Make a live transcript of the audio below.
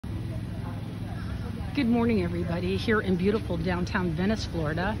Good morning, everybody, here in beautiful downtown Venice,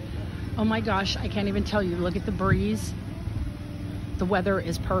 Florida. Oh my gosh, I can't even tell you. Look at the breeze. The weather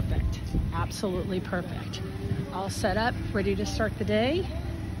is perfect, absolutely perfect. All set up, ready to start the day.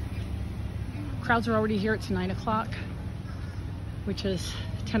 Crowds are already here. It's 9 o'clock, which is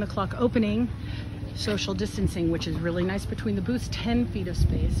 10 o'clock opening. Social distancing, which is really nice between the booths. 10 feet of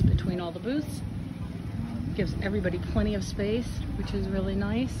space between all the booths. Gives everybody plenty of space, which is really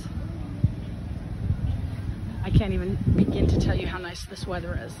nice. I can't even begin to tell you how nice this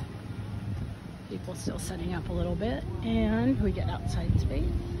weather is. People still setting up a little bit, and we get outside space.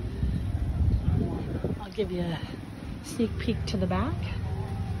 I'll give you a sneak peek to the back.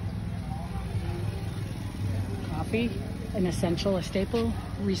 Coffee, an essential, a staple,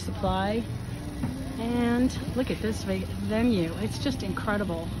 resupply. And look at this venue. It's just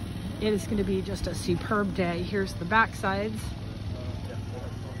incredible. It is going to be just a superb day. Here's the back sides.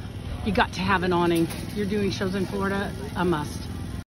 You got to have an awning. You're doing shows in Florida, a must.